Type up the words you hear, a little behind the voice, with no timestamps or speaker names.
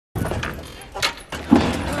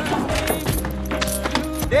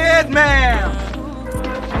Dead man!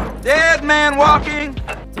 Dead man walking!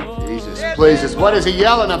 Jesus, please, what is he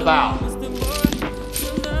yelling about?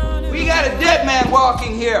 We got a dead man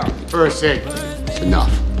walking here! Percy, it's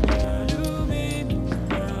enough.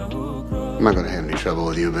 I'm not gonna have any trouble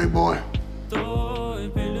with you, big boy.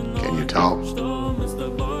 Can you talk?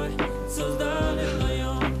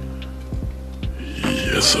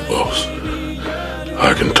 Yes, sir, boss.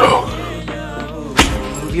 I can talk.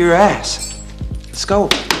 Move your ass. Let's go.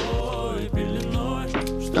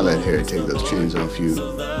 Now let Harry take those chains off you.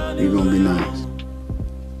 You gonna be nice?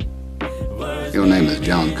 Your name is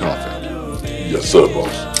John Coffin. Yes, sir,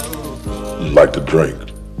 boss. Like to drink,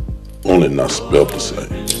 only not spelled the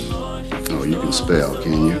same. Oh, you can spell,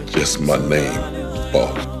 can you? Just my name,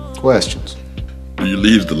 boss. Questions? Do you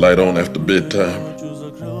leave the light on after bedtime?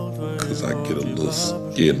 Cause I get a little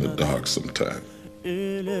scared in the dark sometimes.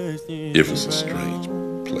 If it's a strange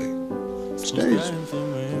place. Stays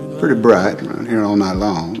pretty bright around here all night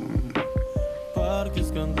long.